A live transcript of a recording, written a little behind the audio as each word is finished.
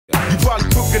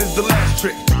it is the last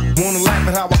trick. Wanna laugh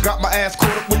at how I got my ass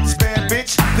caught up with this bad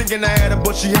bitch, thinking I had her,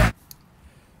 but she had.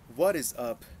 What is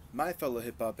up, my fellow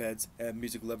hip-hop heads and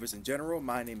music lovers in general?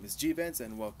 My name is G-Vance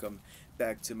and welcome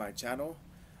back to my channel.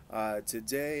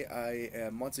 Today I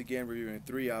am once again reviewing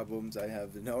 3 albums. I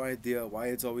have no idea why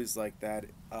it's always like that.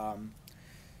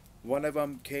 One of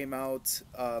them came out,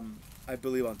 I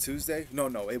believe on Tuesday.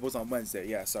 No, it was on Wednesday.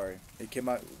 Yeah, sorry. It came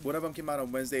out. One of them came out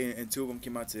on Wednesday, and 2 of them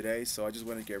came out today. So I just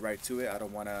want to get right to it. I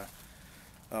don't want to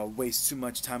waste too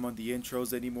much time on the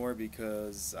intros anymore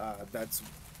because that's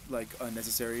like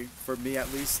unnecessary for me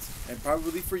at least, and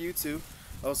probably for you too.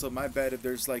 Also, my bad if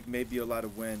there's like maybe a lot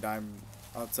of wind. I'm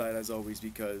outside as always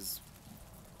because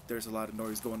there's a lot of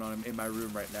noise going on in my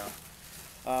room right now.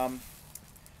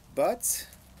 But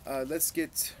let's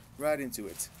get right into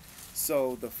it.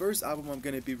 So the first album I'm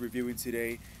going to be reviewing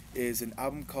today is an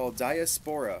album called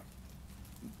Diaspora.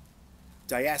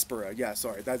 Diaspora, yeah,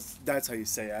 sorry, that's how you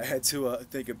say it. I had to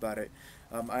think about it.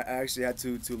 I actually had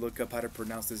to look up how to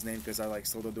pronounce this name because I like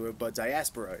still don't do it. But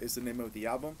Diaspora is the name of the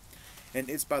album, and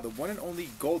it's by the one and only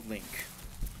GoldLink.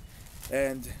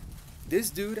 And this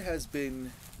dude has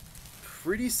been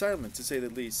pretty silent, to say the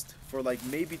least, for like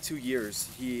maybe 2 years.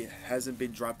 He hasn't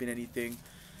been dropping anything,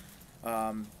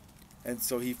 and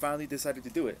so he finally decided to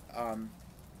do it.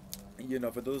 You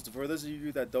know, for those of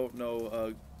you that don't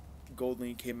know,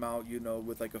 GoldLink came out, you know,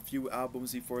 with like a few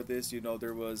albums before this. You know,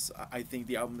 there was, I think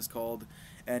the album is called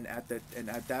and at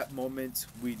that moment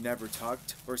we never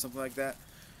talked, or something like that.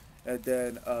 And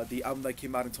then the album that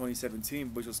came out in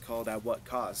 2017, which was called At What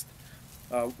Cost,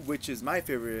 which is my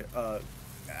favorite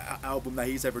album that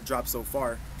he's ever dropped so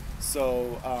far.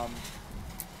 So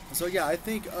so yeah, I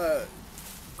think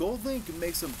GoldLink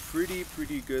makes some pretty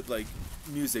good like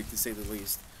music, to say the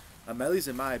least. At least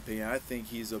in my opinion, I think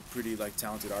he's a pretty like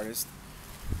talented artist.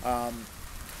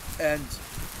 And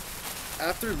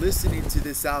after listening to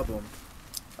this album,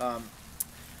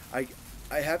 I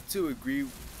have to agree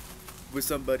with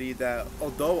somebody that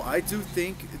although I do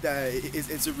think that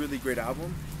it's a really great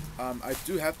album, I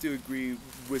do have to agree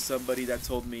with somebody that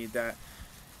told me that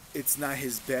it's not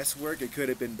his best work. It could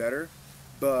have been better,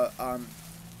 but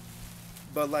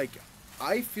like,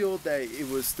 I feel that it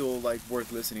was still like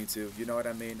worth listening to. You know what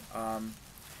I mean?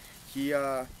 He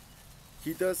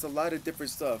does a lot of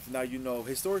different stuff. Now, you know,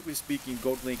 historically speaking,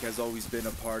 GoldLink has always been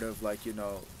a part of, like, you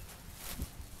know,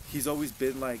 he's always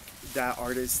been like that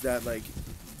artist that like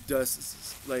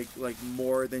does like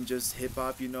more than just hip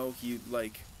hop. You know, he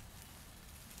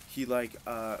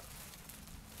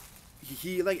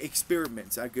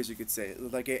experiments, I guess you could say.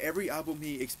 Like every album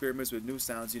he experiments with new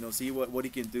sounds, you know, see what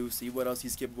he can do, see what else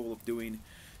he's capable of doing,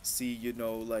 see, you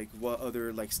know, like what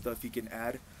other like stuff he can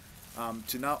add,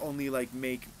 to not only like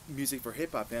make music for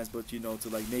hip hop fans, but, you know, to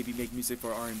like maybe make music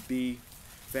for R&B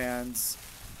fans,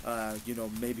 you know,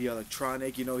 maybe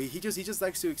electronic. You know, he just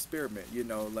likes to experiment, you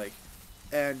know, like.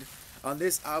 And on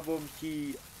this album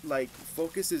he like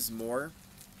focuses more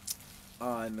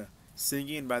on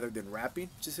singing rather than rapping,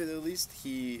 to say the least.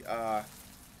 He I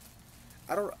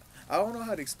don't know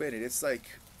how to explain it. It's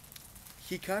like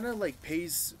he kind of like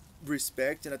pays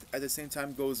respect and at the same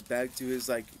time goes back to his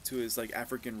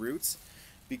African roots,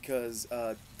 because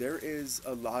there is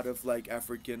a lot of like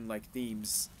African like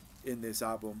themes in this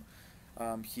album.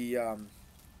 He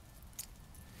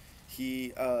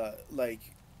like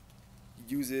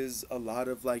uses a lot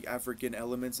of like African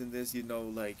elements in this, you know,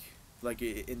 like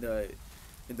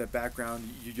in the background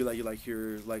you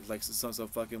hear like some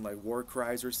fucking like war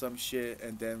cries or some shit,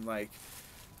 and then like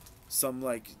some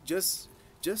like just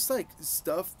like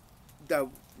stuff that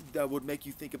would make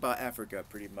you think about Africa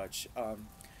pretty much.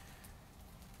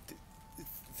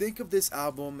 Think of this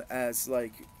album as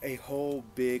like a whole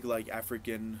big like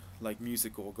African like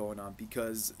musical going on,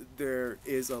 because there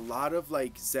is a lot of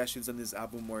like sessions in this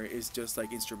album where it's just like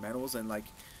instrumentals and like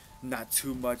not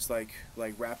too much like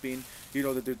rapping. You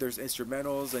know, that there's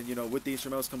instrumentals, and, you know, with the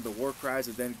instrumentals come the war cries,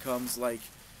 and then comes like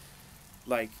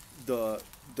the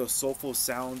soulful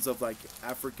sounds of like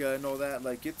Africa and all that.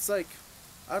 Like, it's like,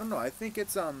 I don't know, I think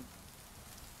it's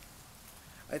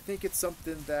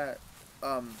something that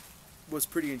was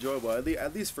pretty enjoyable,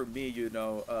 at least for me. You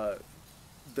know,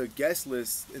 the guest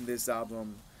list in this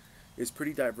album is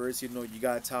pretty diverse. You know, you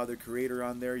got Tyler, the Creator,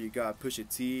 on there, you got Pusha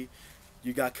T,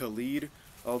 you got Khalid.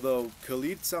 Although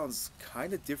Khalid sounds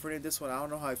kind of different in this one. I don't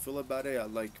know how I feel about it.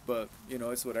 But, you know,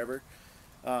 it's whatever.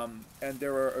 And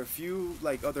there are a few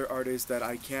like other artists that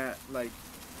I can't like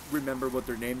remember what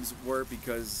their names were,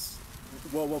 because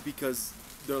because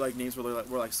their like names were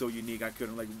like so unique I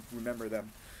couldn't like remember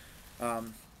them.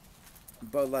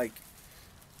 But like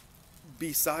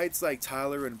besides like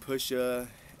Tyler and Pusha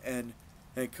and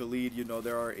and Khalid, you know,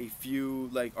 there are a few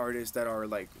like artists that are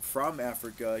like from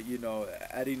Africa, you know,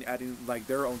 adding like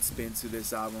their own spin to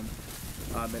this album,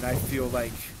 and I feel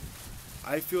like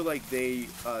they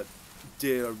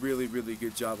did a really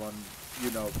good job on,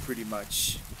 you know, pretty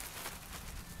much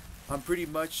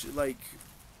like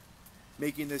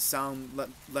making this sound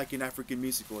like an African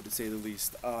musical, to say the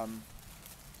least.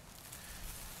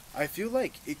 I feel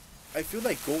like it. I feel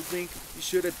like GoldLink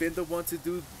should have been the one to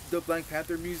do the Black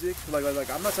Panther music. Like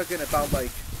I'm not talking about like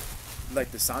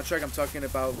the soundtrack. I'm talking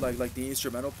about like the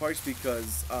instrumental parts,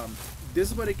 because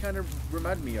this is what it kind of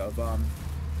reminded me of.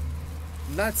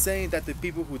 Not saying that the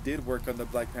people who did work on the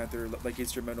Black Panther like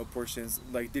instrumental portions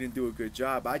like didn't do a good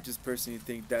job. I just personally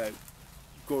think that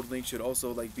GoldLink should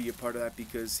also like be a part of that,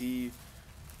 because he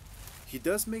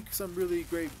does make some really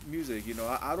great music. You know,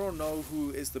 I don't know who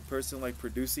is the person like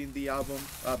producing the album,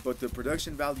 but the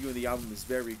production value in the album is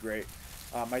very great.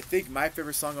 I think my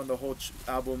favorite song on the whole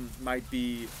album might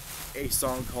be a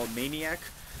song called Maniac,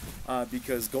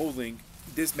 because GoldLink,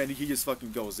 this man, he just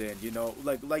fucking goes in. You know,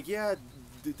 like yeah,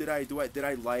 did I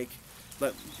like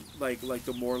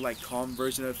the more like calm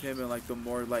version of him, and like the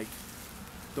more like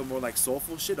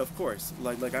soulful shit? Of course,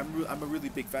 like I'm a really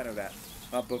big fan of that.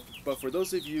 But for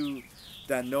those of you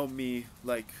that know me,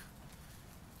 that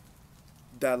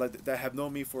have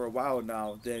known me for a while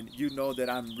now, then you know that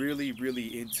I'm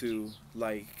really into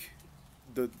like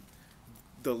the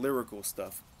the lyrical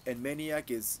stuff. And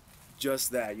Maniac is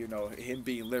just that, you know, him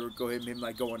being lyrical, him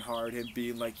like going hard, him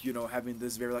being like, you know, having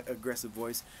this very like aggressive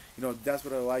voice. You know, that's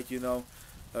what I like. You know,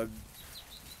 uh,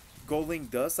 GoldLink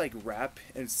does like rap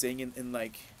and sing in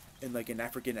like an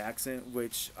African accent,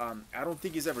 which I don't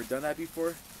think he's ever done that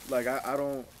before. Like I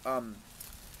don't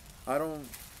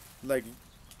like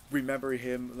remember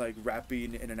him like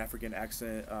rapping in an African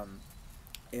accent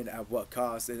in At What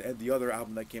Cost, and the other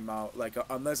album that came out, like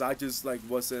unless I just like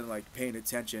wasn't like paying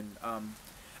attention.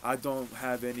 I don't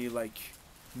have any like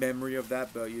memory of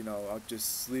that, but you know, I'll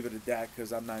just leave it at that,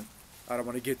 because I don't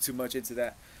want to get too much into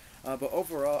that. But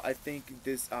overall, I think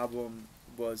this album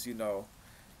was, you know,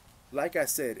 like I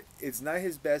said, it's not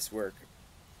his best work,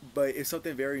 but it's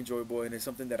something very enjoyable, and it's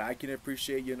something that I can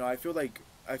appreciate. You know, I feel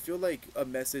like a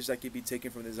message that can be taken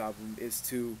from this album is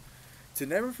to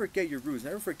never forget your roots,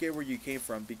 never forget where you came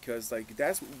from, because like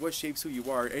that's what shapes who you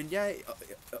are. And yeah,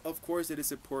 of course, it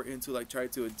is important to like try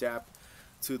to adapt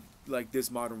to like this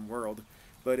modern world,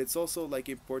 but it's also like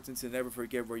important to never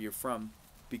forget where you're from,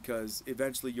 because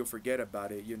eventually you'll forget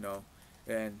about it. You know,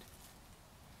 and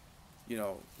you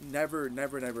know, never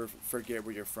forget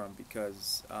where you're from,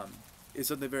 because it's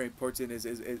something very important.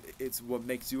 It's what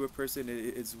makes you a person.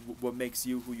 It's what makes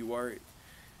you who you are.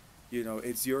 You know,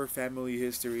 it's your family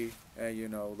history, and you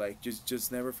know, like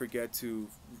just never forget to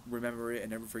remember it, and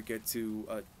never forget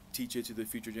to teach it to the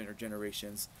future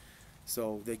generations,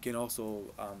 so they can also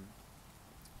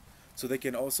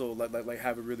like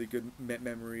have a really good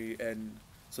memory, and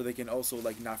so they can also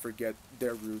like not forget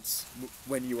their roots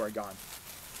when you are gone.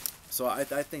 So I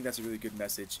think that's a really good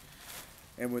message.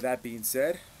 And with that being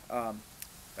said,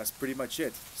 that's pretty much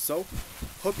it. So,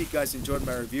 hope you guys enjoyed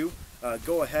my review.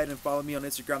 Go ahead and follow me on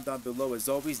Instagram down below. As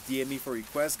always, DM me for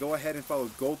requests. Go ahead and follow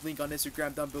GoldLink on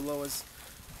Instagram down below. As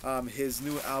his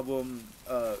new album,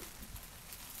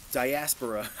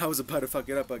 Diaspora. I was about to fuck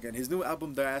it up again. His new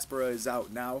album, Diaspora, is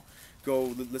out now. Go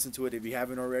listen to it if you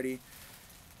haven't already.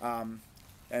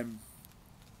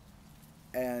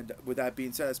 And with that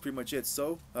being said, that's pretty much it.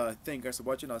 So, thank you guys for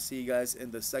watching. I'll see you guys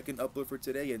in the second upload for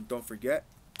today. And don't forget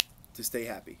to stay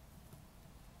happy.